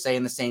next year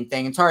saying the same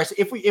thing. And Taurus,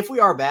 if we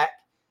are back,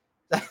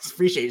 I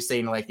appreciate you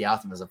saying like the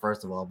optimism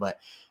first of all. But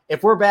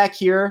if we're back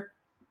here,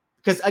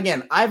 because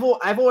again, I've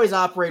always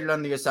operated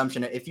on the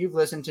assumption that if you've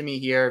listened to me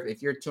here,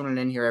 if you're tuning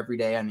in here every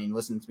day,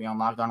 listen to me on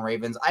Locked On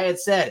Ravens, I had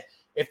said,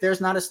 if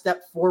there's not a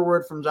step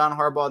forward from John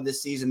Harbaugh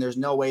this season, there's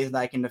no way that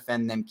I can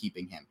defend them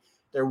keeping him.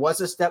 There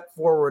was a step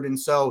forward, and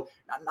so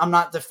I'm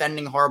not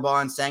defending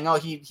Harbaugh and saying, oh,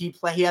 he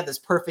had this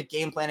perfect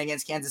game plan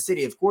against Kansas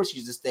City. Of course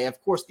he's to stay.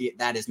 Of course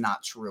that is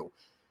not true.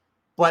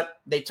 But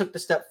they took the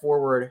step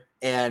forward,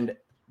 and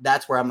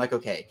that's where I'm like,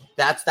 okay,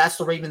 that's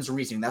the Ravens'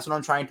 reasoning. That's what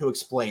I'm trying to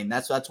explain.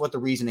 That's what the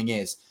reasoning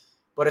is.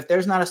 But if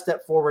there's not a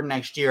step forward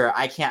next year,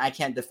 I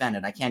can't defend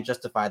it. I can't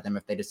justify them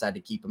if they decide to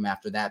keep him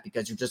after that,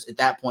 because you're just at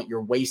that point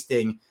you're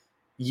wasting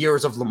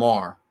years of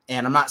Lamar.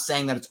 And I'm not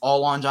saying that it's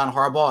all on John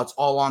Harbaugh. It's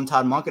all on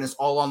Todd Monken. It's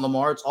all on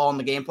Lamar. It's all on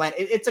the game plan.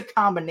 It's a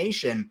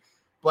combination,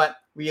 but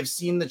we have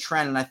seen the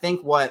trend. And I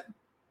think what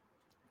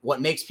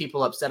makes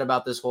people upset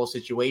about this whole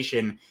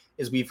situation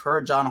is we've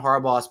heard John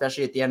Harbaugh,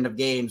 especially at the end of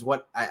games,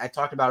 what I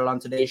talked about it on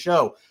today's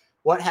show.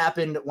 What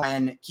happened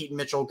when Keaton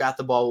Mitchell got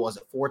the ball, was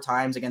it 4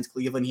 times against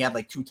Cleveland? He had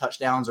like 2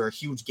 touchdowns or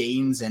huge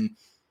gains, and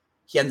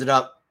he ended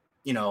up,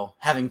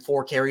 having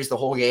 4 carries the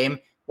whole game.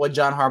 What did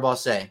John Harbaugh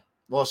say?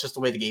 Well, it's just the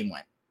way the game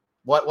went.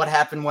 What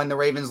happened when the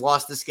Ravens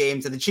lost this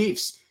game to the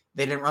Chiefs?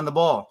 They didn't run the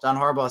ball. John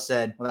Harbaugh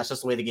said, well, that's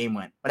just the way the game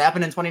went. What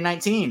happened in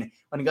 2019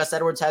 when Gus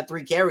Edwards had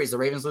 3 carries? The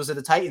Ravens lose to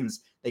the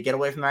Titans. They get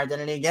away from their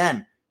identity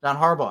again. John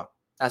Harbaugh,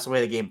 that's the way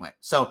the game went.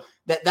 So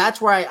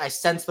that's where I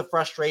sense the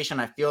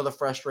frustration. I feel the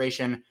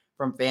frustration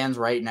from fans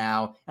right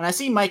now. And I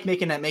see Mike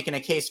making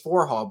a case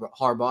for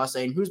Harbaugh,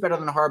 saying, who's better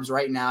than Harbs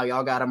right now?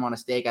 Y'all got him on a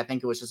stake. I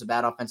think it was just a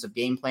bad offensive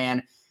game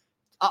plan.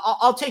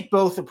 I'll take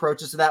both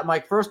approaches to that,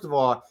 Mike. First of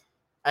all,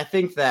 I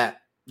think that,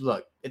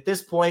 look, at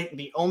this point,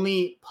 the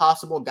only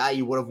possible guy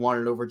you would have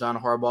wanted over John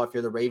Harbaugh if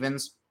you're the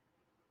Ravens,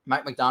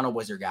 Mike Macdonald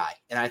was your guy.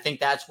 And I think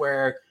that's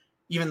where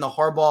even the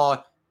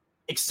Harbaugh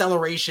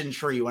acceleration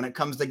tree, when it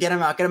comes to get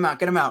him out,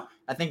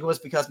 I think it was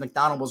because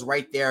Macdonald was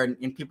right there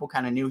and people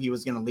kind of knew he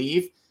was going to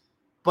leave.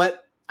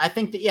 But I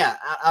think that, yeah,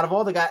 out of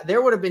all the guys,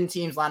 there would have been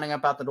teams lining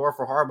up out the door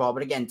for Harbaugh.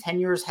 But again, 10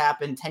 years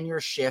happen, 10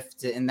 years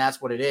shift, and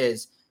that's what it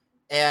is.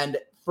 And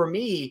for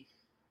me,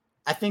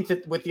 I think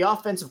that with the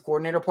offensive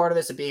coordinator part of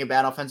this, it being a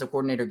bad offensive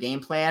coordinator game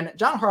plan,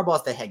 John Harbaugh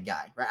is the head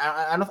guy, right?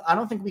 I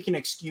don't think we can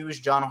excuse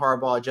John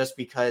Harbaugh just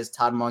because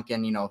Todd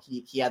Monken,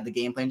 he had the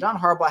game plan. John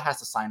Harbaugh has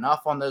to sign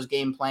off on those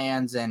game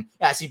plans. And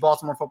yeah, I see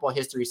Baltimore football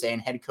history saying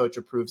head coach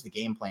approves the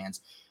game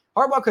plans.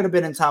 Harbaugh could have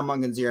been in Tom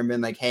Munkin's ear and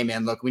been like, hey,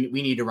 man, look, we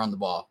need to run the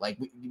ball. Like,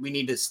 we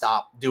need to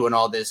stop doing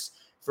all this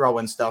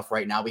throwing stuff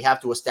right now. We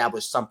have to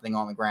establish something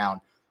on the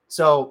ground.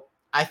 So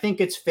I think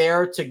it's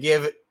fair to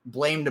give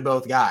blame to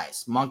both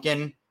guys.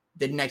 Monken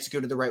didn't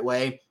execute it the right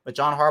way, but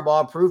John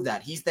Harbaugh proved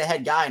that. He's the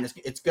head guy, and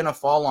it's going to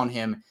fall on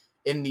him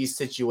in these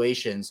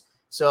situations.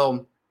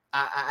 So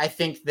I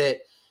think that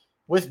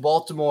with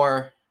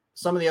Baltimore,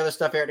 some of the other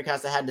stuff Eric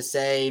DeCosta had to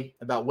say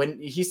about when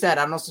he said,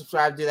 I don't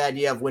subscribe to the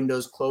idea of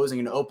windows closing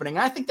and opening.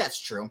 I think that's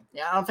true.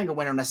 Yeah, I don't think a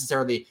window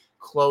necessarily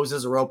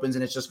closes or opens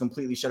and it's just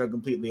completely shut or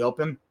completely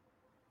open.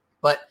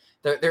 But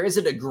there is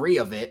a degree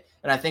of it,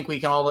 and I think we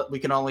can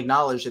all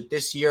acknowledge that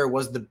this year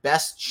was the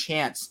best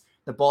chance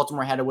that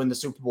Baltimore had to win the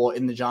Super Bowl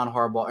in the John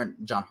Harbaugh,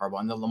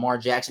 in the Lamar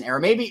Jackson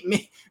era. Maybe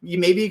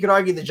you could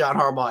argue the John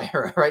Harbaugh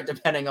era, right?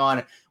 Depending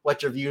on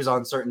what your views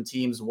on certain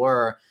teams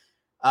were.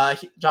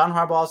 John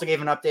Harbaugh also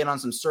gave an update on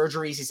some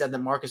surgeries. He said that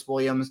Marcus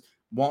Williams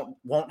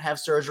won't have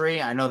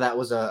surgery. I know that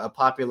was a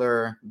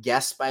popular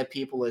guess by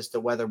people as to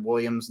whether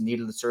Williams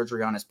needed the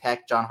surgery on his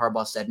pec. John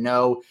Harbaugh said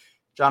no.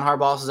 John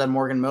Harbaugh also said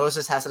Morgan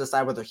Moses has to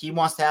decide whether he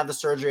wants to have the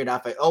surgery.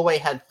 Dafe Owe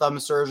had thumb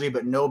surgery,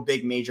 but no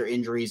big major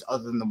injuries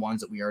other than the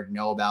ones that we already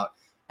know about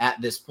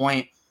at this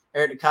point.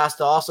 Eric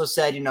DeCosta also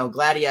said,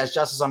 glad he has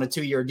Justice on a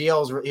 2-year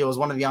deal. He was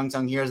one of the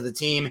young heroes of the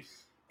team.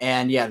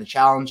 And yeah, the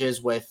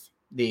challenges with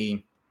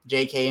the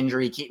JK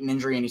injury, Keaton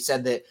injury, and he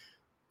said that,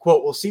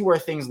 quote, we'll see where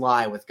things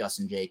lie with Gus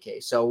and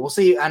JK. So we'll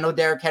see. I know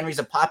Derrick Henry's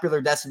a popular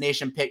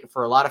destination pick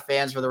for a lot of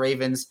fans for the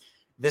Ravens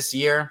this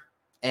year.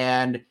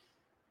 And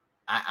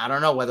I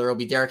don't know whether it'll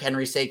be Derrick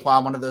Henry,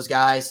 Saquon, one of those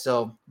guys.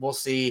 So we'll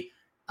see.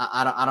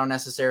 I don't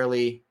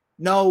necessarily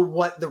know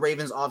what the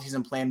Ravens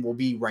offseason plan will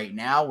be right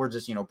now. We're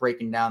just,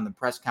 breaking down the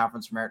press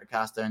conference from Eric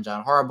DeCosta and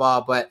John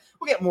Harbaugh, but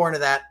we'll get more into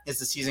that as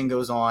the season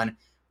goes on,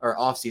 or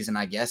offseason,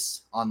 I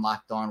guess, on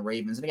Locked On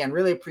Ravens. And again,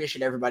 really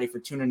appreciate everybody for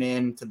tuning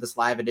in to this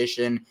live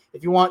edition.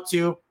 If you want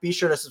to, be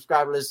sure to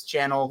subscribe to this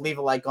channel, leave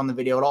a like on the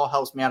video. It all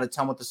helps me out a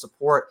ton with the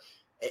support.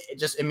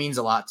 It means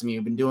a lot to me.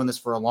 We've been doing this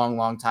for a long,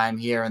 long time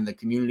here, and the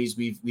communities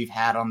we've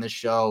had on this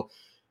show.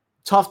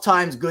 Tough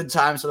times, good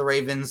times for the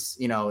Ravens.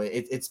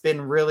 It's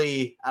been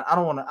really, I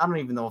don't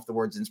even know if the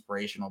word's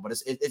inspirational, but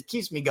it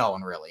keeps me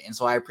going, really. And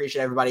so I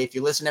appreciate everybody. If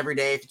you listen every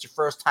day, if it's your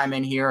first time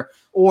in here,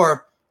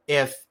 or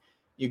if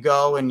you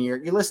go and you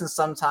listen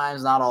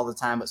sometimes, not all the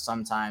time, but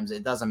sometimes,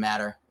 it doesn't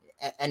matter.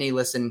 Any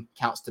listen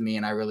counts to me,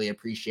 and I really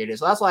appreciate it.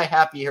 So that's why I'm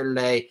happy here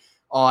today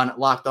on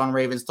Locked On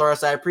Ravens.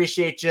 Taurus, I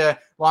appreciate you.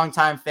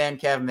 Longtime fan,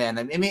 Kev, man.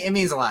 It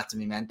means a lot to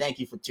me, man. Thank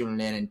you for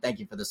tuning in, and thank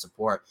you for the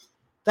support.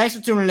 Thanks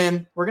for tuning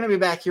in. We're going to be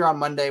back here on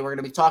Monday. We're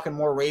going to be talking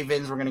more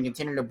Ravens. We're going to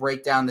continue to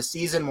break down the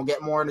season. We'll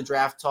get more into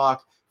draft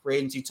talk, free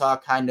agency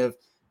talk, kind of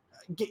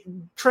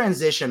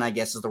transition, I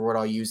guess is the word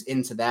I'll use,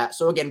 into that.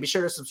 So again, be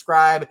sure to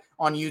subscribe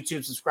on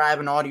YouTube, subscribe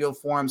in audio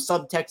form,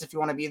 subtext if you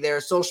want to be there,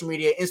 social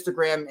media,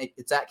 Instagram,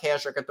 it's at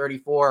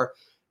ChaosRecord34,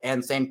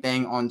 and same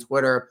thing on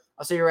Twitter.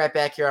 I'll see you right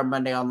back here on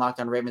Monday on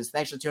Locked On Ravens.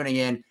 Thanks for tuning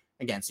in.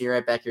 Again, see you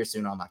right back here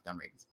soon on Locked On Ravens.